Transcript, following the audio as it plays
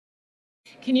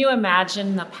Can you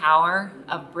imagine the power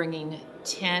of bringing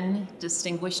 10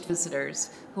 distinguished visitors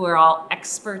who are all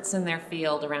experts in their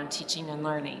field around teaching and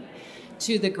learning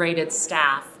to the graded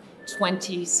staff,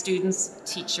 20 students,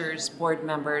 teachers, board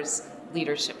members,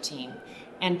 leadership team,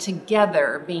 and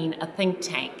together being a think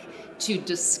tank to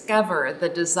discover the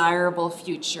desirable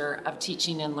future of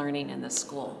teaching and learning in the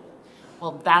school?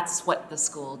 Well, that's what the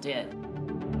school did.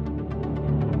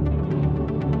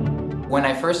 When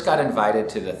I first got invited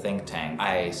to the think tank,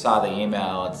 I saw the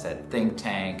email, it said think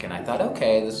tank, and I thought,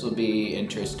 okay, this will be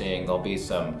interesting. There'll be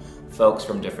some folks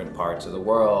from different parts of the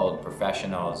world,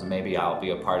 professionals, and maybe I'll be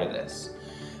a part of this.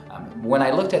 When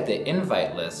I looked at the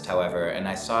invite list, however, and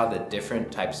I saw the different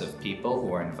types of people who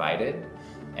were invited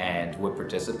and would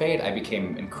participate, I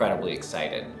became incredibly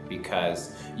excited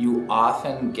because you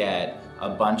often get a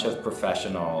bunch of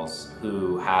professionals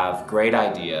who have great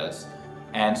ideas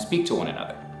and speak to one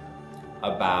another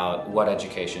about what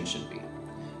education should be.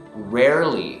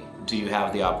 Rarely do you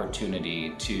have the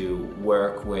opportunity to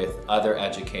work with other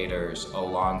educators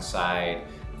alongside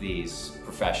these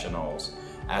professionals,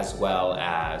 as well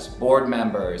as board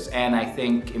members, and I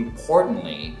think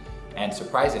importantly and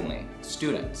surprisingly,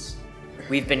 students.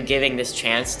 We've been giving this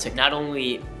chance to not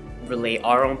only relate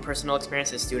our own personal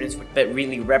experience as students, but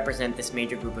really represent this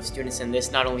major group of students, and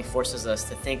this not only forces us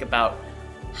to think about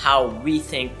how we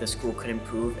think the school could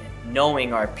improve,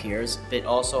 knowing our peers, but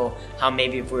also how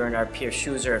maybe if we were in our peers'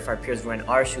 shoes or if our peers were in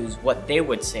our shoes, what they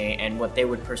would say and what they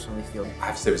would personally feel. I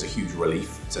have to say it was a huge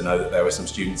relief to know that there were some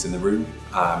students in the room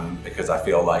because I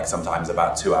feel like sometimes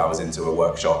about 2 hours into a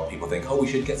workshop, people think, oh, we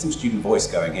should get some student voice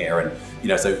going here.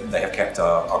 And so they have kept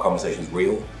our conversations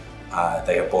real.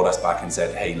 They have brought us back and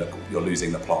said, hey, look, you're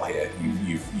losing the plot here.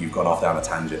 You've gone off down a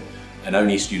tangent. And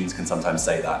only students can sometimes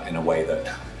say that in a way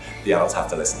that the adults have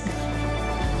to listen.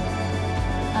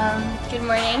 Good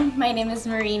morning, my name is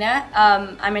Marina.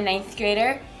 I'm a 9th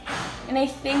grader, and I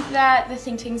think that the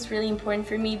think tank is really important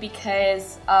for me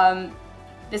because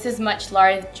this is much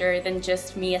larger than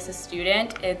just me as a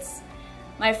student. It's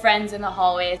my friends in the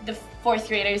hallway, the 4th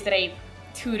graders that I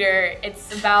tutor.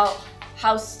 It's about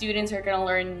how students are going to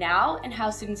learn now and how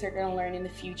students are going to learn in the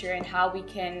future and how we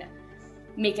can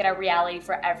make it a reality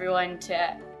for everyone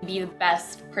to be the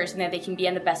best person that they can be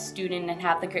and the best student and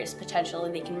have the greatest potential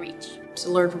that they can reach. To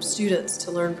learn from students,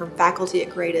 to learn from faculty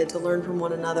at Graded, to learn from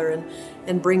one another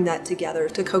and bring that together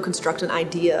to co-construct an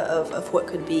idea of what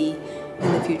could be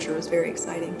in the future was very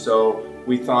exciting. So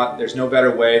we thought there's no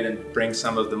better way than bring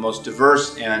some of the most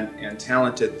diverse and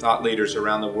talented thought leaders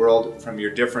around the world from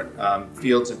your different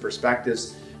fields and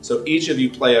perspectives. So each of you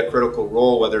play a critical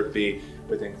role, whether it be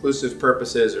with inclusive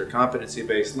purposes or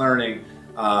competency-based learning,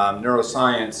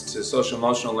 neuroscience to social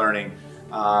emotional learning,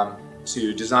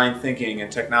 to design thinking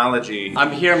and technology.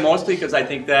 I'm here mostly because I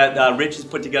think that Rich has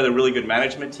put together a really good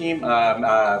management team,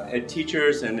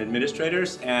 teachers and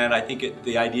administrators, and I think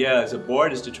the idea as a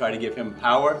board is to try to give him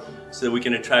power so that we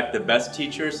can attract the best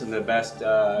teachers and the best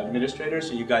administrators,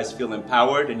 so you guys feel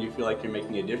empowered and you feel like you're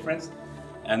making a difference.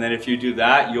 And then if you do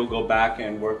that, you'll go back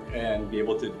and work and be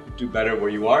able to do better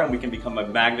where you are, and we can become a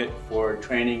magnet for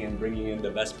training and bringing in the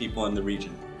best people in the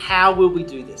region. How will we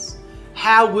do this?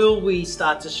 How will we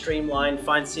start to streamline,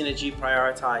 find synergy,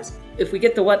 prioritize? If we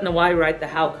get the what and the why right, the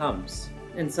how comes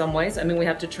in some ways. I mean, we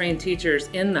have to train teachers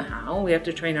in the how, we have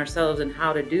to train ourselves in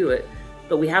how to do it,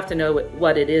 but we have to know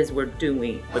what it is we're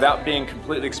doing. Without being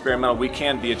completely experimental, we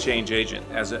can be a change agent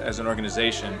as an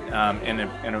organization and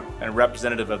a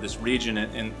representative of this region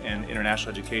and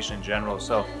international education in general.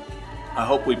 So I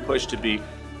hope we push to be,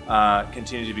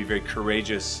 continue to be very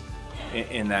courageous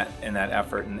in that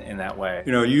effort and in that way.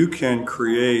 You know, you can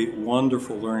create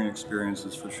wonderful learning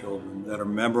experiences for children that are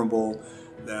memorable,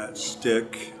 that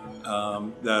stick,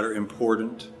 that are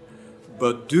important,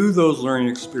 but do those learning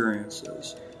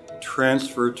experiences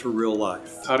transfer to real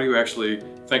life? How do you actually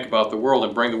think about the world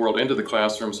and bring the world into the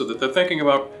classroom so that they're thinking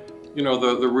about, you know,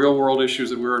 the real world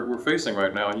issues that we're facing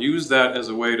right now, and use that as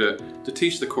a way to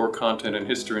teach the core content in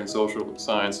history and social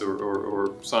science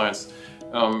or science.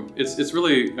 It's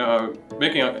really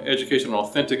making education an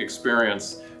authentic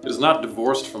experience. It is not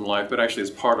divorced from life, but actually is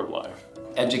part of life.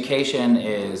 Education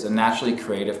is a naturally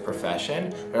creative profession,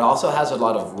 but it also has a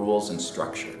lot of rules and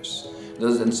structures.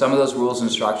 And some of those rules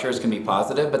and structures can be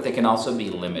positive, but they can also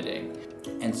be limiting.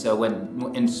 And so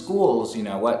when in schools, you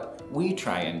know, what we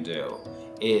try and do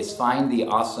is find the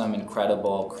awesome,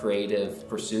 incredible, creative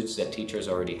pursuits that teachers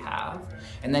already have,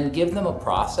 and then give them a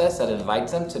process that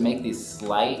invites them to make these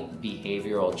slight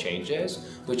behavioral changes,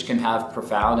 which can have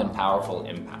profound and powerful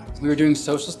impact. We were doing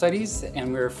social studies,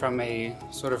 and we were from a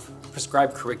sort of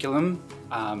prescribed curriculum,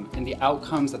 and the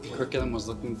outcomes that the curriculum was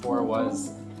looking for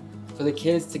was for the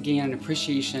kids to gain an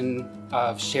appreciation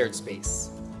of shared space.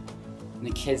 And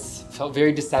the kids felt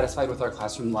very dissatisfied with our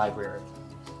classroom library.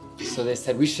 So they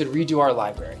said, we should redo our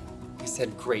library. I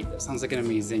said, great, that sounds like an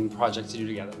amazing project to do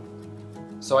together.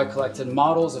 So I collected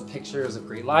models of pictures of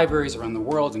great libraries around the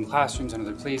world in classrooms and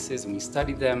other places, and we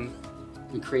studied them.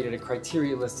 We created a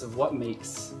criteria list of what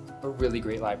makes a really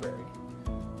great library.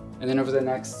 And then over the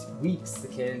next weeks, the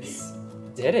kids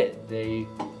did it. They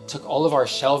took all of our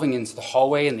shelving into the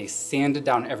hallway and they sanded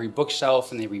down every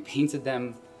bookshelf and they repainted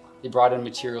them. They brought in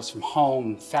materials from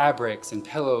home, fabrics and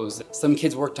pillows. Some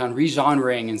kids worked on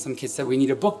regenring, and some kids said we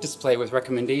need a book display with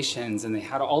recommendations, and they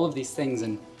had all of these things.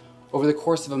 And over the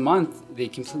course of a month, they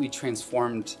completely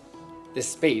transformed this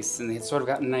space, and they had sort of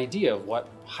gotten an idea of what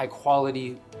high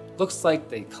quality looks like.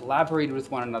 They collaborated with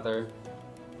one another.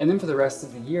 And then for the rest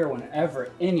of the year,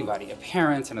 whenever anybody, a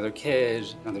parent, another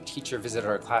kid, another teacher visited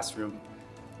our classroom,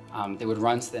 they would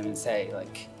run to them and say,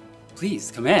 like,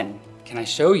 please come in. Can I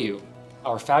show you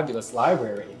our fabulous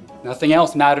library? Nothing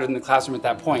else mattered in the classroom at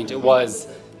that point. It was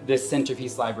this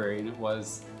centerpiece library, and it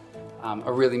was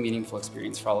a really meaningful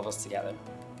experience for all of us together.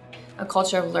 A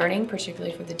culture of learning,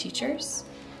 particularly for the teachers,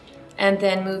 and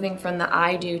then moving from the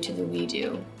I do to the we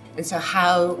do. And so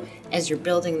how, as you're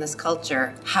building this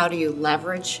culture, how do you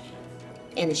leverage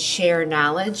and share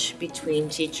knowledge between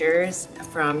teachers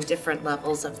from different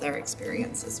levels of their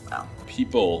experience as well?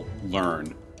 People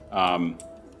learn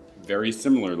very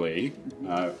similarly,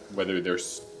 whether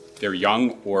they're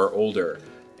young or older.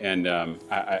 And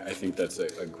I think that's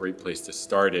a great place to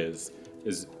start is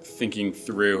thinking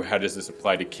through how does this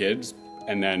apply to kids,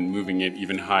 and then moving it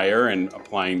even higher and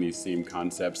applying these same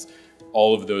concepts,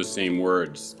 all of those same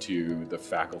words, to the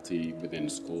faculty within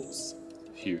schools.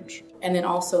 Huge. And then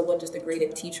also, what does the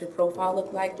graded teacher profile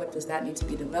look like? What does that need to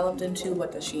be developed into?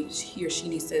 What does he or she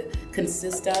needs to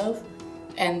consist of?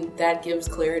 And that gives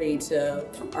clarity to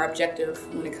our objective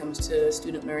when it comes to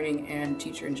student learning and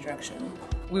teacher instruction.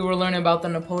 We were learning about the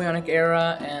Napoleonic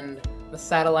era and the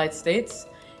satellite states.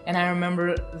 And I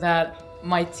remember that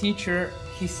my teacher,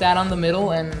 he sat on the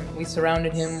middle and we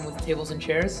surrounded him with tables and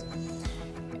chairs.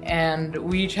 And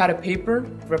we each had a paper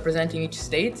representing each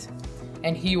state,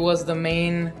 and he was the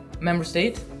main member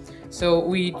state. So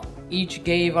we each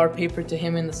gave our paper to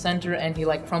him in the center, and he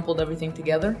like crumpled everything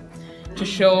together to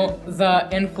show the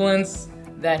influence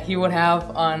that he would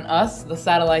have on us, the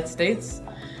satellite states.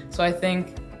 So I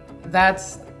think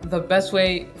that's the best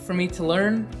way for me to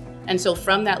learn. And so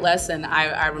from that lesson,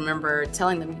 I remember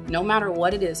telling them, no matter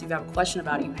what it is, if you have a question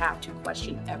about it, you have to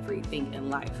question everything in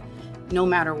life. No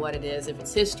matter what it is. If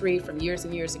it's history from years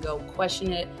and years ago,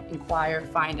 question it, inquire,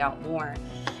 find out more.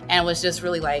 And it was just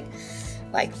really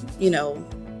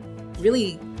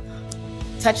really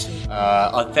touched me.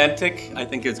 Authentic. I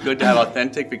think it's good to have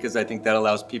authentic because I think that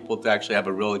allows people to actually have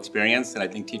a real experience, and I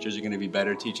think teachers are going to be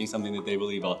better teaching something that they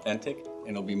believe authentic, and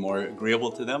it'll be more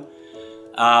agreeable to them.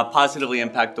 Positively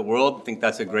impact the world. I think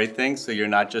that's a great thing. So you're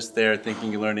not just there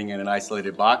thinking you're learning in an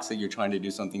isolated box, that you're trying to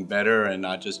do something better and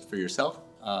not just for yourself.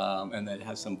 And that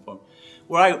has some form.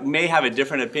 Where I may have a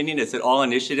different opinion is that all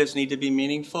initiatives need to be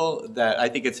meaningful, that I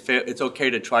think it's okay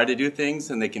to try to do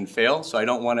things and they can fail. So I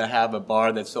don't want to have a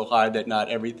bar that's so high that not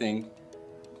everything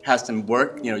has to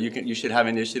work. You know, you should have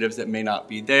initiatives that may not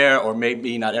be there, or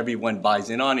maybe not everyone buys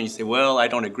in on, and you say, well, I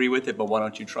don't agree with it, but why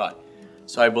don't you try?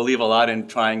 So I believe a lot in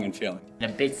trying and failing. A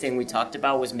big thing we talked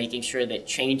about was making sure that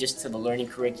changes to the learning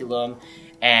curriculum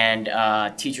and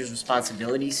teachers'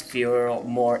 responsibilities feel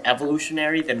more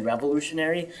evolutionary than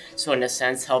revolutionary. So in a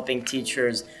sense, helping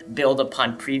teachers build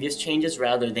upon previous changes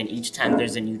rather than each time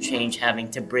there's a new change having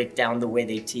to break down the way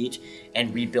they teach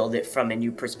and rebuild it from a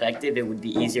new perspective. It would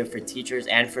be easier for teachers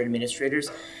and for administrators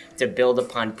to build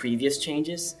upon previous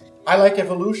changes. I like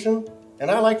evolution and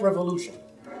I like revolution,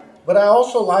 but I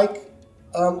also like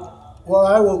what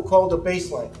I will call the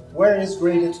baseline. Where is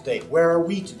graded today? Where are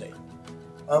we today?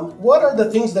 What are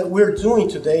the things that we're doing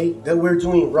today that we're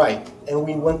doing right, and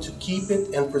we want to keep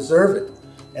it and preserve it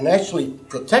and actually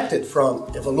protect it from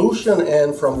evolution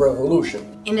and from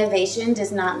revolution. Innovation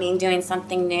does not mean doing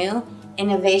something new.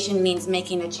 Innovation means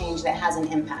making a change that has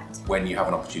an impact. When you have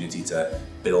an opportunity to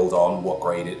build on what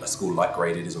a school like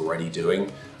Graded is already doing,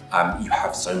 you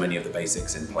have so many of the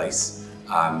basics in place,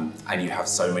 and you have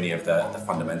so many of the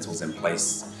fundamentals in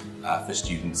place for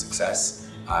student success.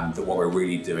 That what we're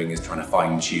really doing is trying to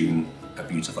fine-tune a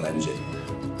beautiful engine.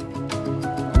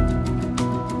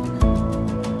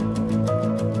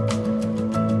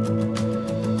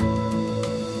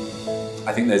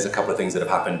 I think there's a couple of things that have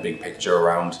happened big picture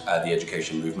around the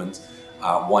education movement.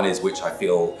 One is which I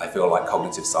feel like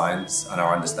cognitive science and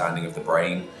our understanding of the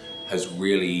brain has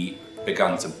really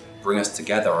begun to bring us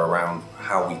together around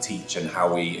how we teach and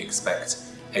how we expect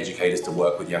educators to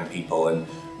work with young people. And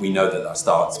we know that that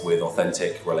starts with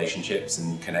authentic relationships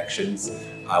and connections.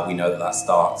 We know that that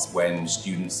starts when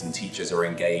students and teachers are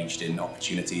engaged in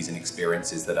opportunities and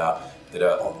experiences that are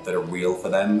real for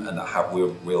them and that have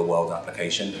real world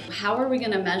application. How are we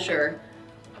going to measure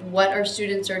what our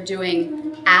students are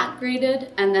doing at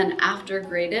graded and then after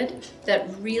graded that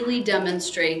really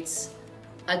demonstrates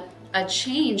a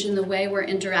change in the way we're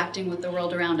interacting with the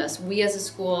world around us? We as a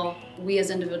school, we as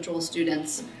individual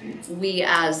students, we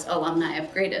as alumni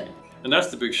of graded. And that's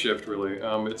the big shift, really.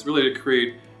 It's really to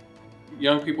create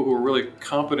young people who are really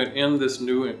competent in this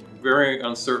new, very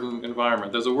uncertain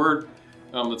environment. There's a word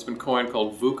that's been coined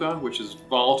called VUCA, which is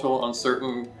volatile,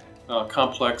 uncertain,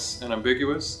 complex, and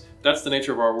ambiguous. That's the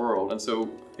nature of our world. And so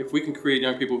if we can create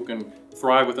young people who can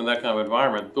thrive within that kind of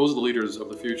environment, those are the leaders of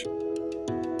the future.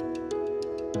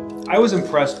 I was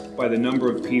impressed by the number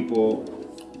of people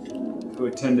who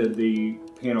attended the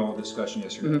panel discussion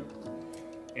yesterday.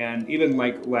 And even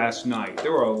like last night,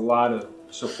 there were a lot of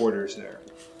supporters there.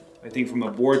 I think from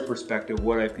a board perspective,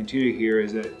 what I've continued to hear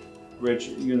is that, Rich,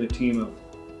 you and the team have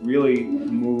really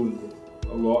moved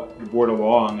the board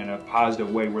along in a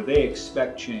positive way where they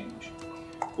expect change.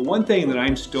 But one thing that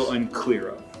I'm still unclear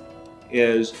of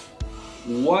is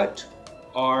what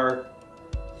are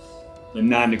the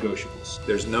non-negotiables?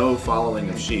 There's no following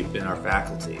of sheep in our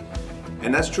faculty.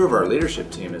 And that's true of our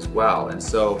leadership team as well. And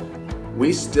so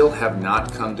we still have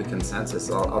not come to consensus,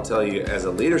 I'll tell you, as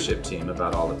a leadership team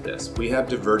about all of this. We have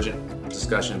divergent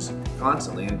discussions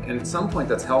constantly, and at some point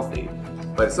that's healthy.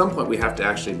 But at some point we have to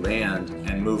actually land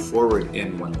and move forward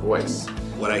in one voice.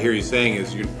 What I hear you saying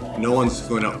is everyone's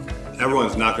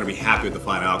not going to be happy with the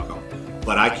final outcome.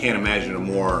 But I can't imagine a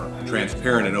more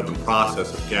transparent and open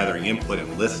process of gathering input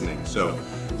and listening. So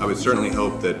I would certainly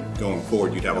hope that going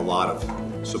forward you'd have a lot of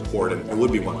support, and it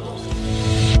would be one of those.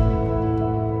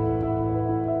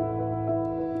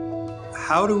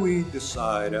 How do we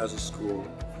decide as a school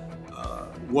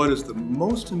what is the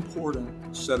most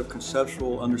important set of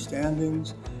conceptual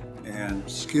understandings and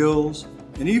skills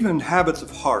and even habits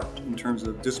of heart in terms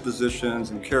of dispositions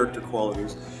and character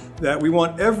qualities that we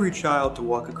want every child to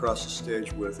walk across the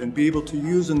stage with and be able to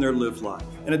use in their lived life?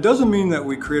 And it doesn't mean that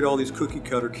we create all these cookie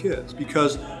cutter kids,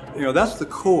 because that's the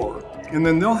core. And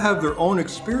then they'll have their own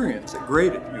experience at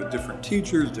graded, different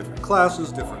teachers, different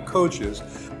classes, different coaches.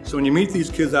 So when you meet these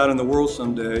kids out in the world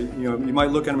someday, you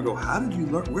might look at them and go, how did you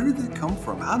learn? Where did that come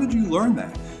from? How did you learn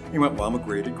that? And you went, well, I'm a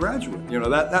graded graduate.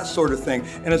 That sort of thing.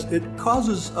 And it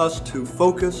causes us to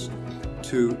focus,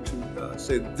 to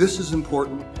say this is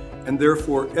important, and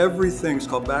therefore everything, it's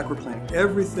called backward planning,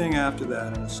 everything after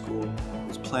that in a school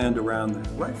is planned around that,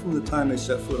 right from the time they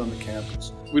set foot on the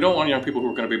campus. We don't want young people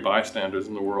who are going to be bystanders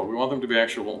in the world. We want them to be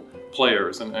actual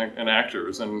players and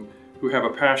actors, and who have a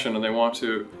passion and they want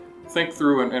to think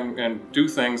through and do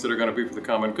things that are going to be for the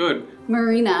common good.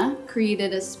 Marina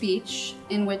created a speech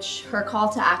in which her call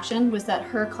to action was that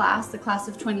her class, the class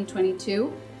of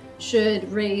 2022,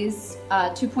 should raise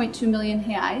 2.2 million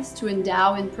reais to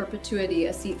endow in perpetuity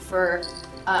a seat for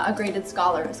a graded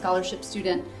scholar, a scholarship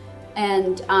student.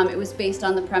 And it was based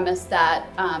on the premise that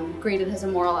graded has a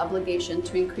moral obligation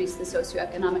to increase the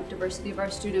socioeconomic diversity of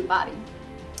our student body.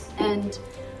 And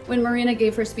when Marina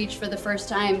gave her speech for the first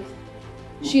time,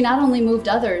 she not only moved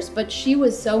others, but she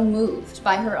was so moved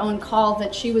by her own call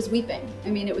that she was weeping. I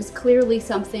mean, it was clearly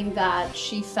something that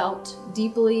she felt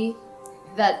deeply,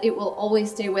 that it will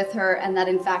always stay with her, and that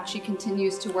in fact she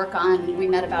continues to work on. We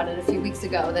met about it a few weeks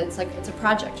ago, that it's a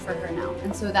project for her now.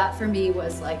 And so that for me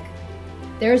was like,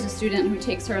 there's a student who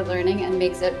takes her learning and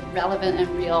makes it relevant and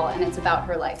real, and it's about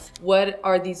her life. What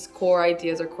are these core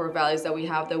ideas or core values that we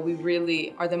have that we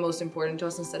really are the most important to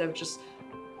us, instead of just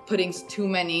putting too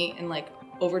many and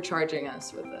overcharging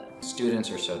us with it?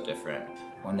 Students are so different.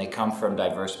 When they come from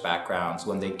diverse backgrounds,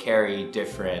 when they carry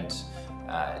different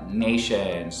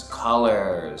nations,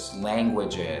 colors,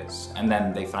 languages, and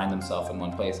then they find themselves in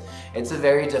one place, it's a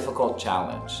very difficult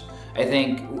challenge. I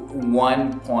think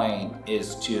one point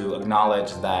is to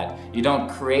acknowledge that you don't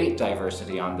create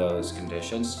diversity on those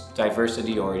conditions.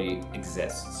 Diversity already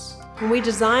exists. When we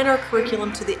design our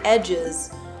curriculum to the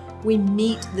edges, we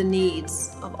meet the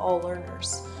needs of all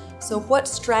learners. So what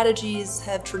strategies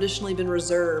have traditionally been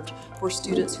reserved for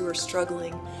students who are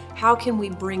struggling? How can we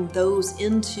bring those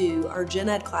into our gen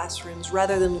ed classrooms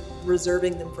rather than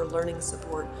reserving them for learning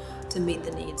support to meet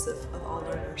the needs of all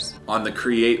learners? On the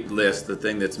create list, the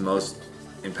thing that's most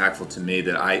impactful to me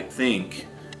that I think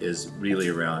is really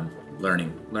around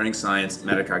learning science,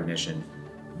 metacognition.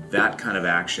 That kind of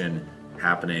action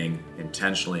happening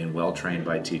intentionally and well trained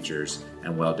by teachers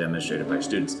and well demonstrated by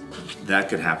students, that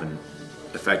could happen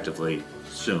effectively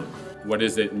soon. What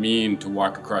does it mean to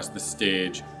walk across the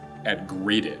stage at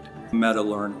graded?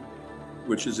 Meta-learning,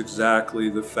 which is exactly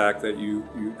the fact that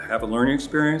you have a learning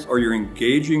experience or you're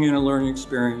engaging in a learning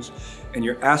experience and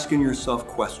you're asking yourself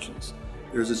questions.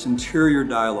 There's this interior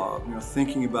dialogue,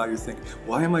 thinking about your thinking.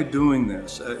 Why am I doing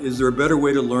this? Is there a better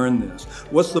way to learn this?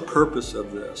 What's the purpose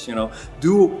of this?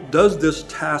 Does this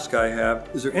task I have,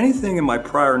 is there anything in my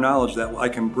prior knowledge that I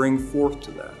can bring forth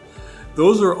to that?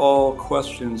 Those are all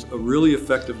questions a really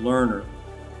effective learner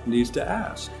needs to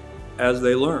ask as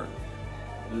they learn.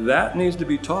 That needs to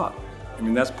be taught.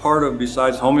 That's part of,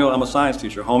 besides I'm a science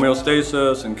teacher,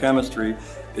 homeostasis and chemistry,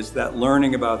 is that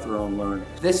learning about their own learning.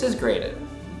 This is graded.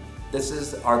 This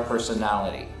is our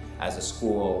personality as a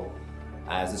school,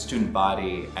 as a student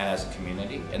body, and as a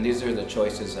community. And these are the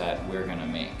choices that we're going to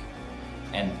make.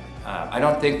 And I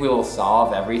don't think we will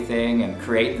solve everything and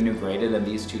create the new graded in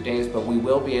these 2 days, but we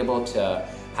will be able to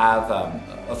have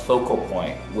a focal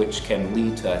point which can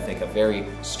lead to, I think, a very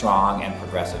strong and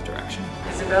progressive direction.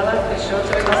 Isabella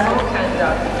Peixoto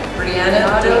Canada, Brianna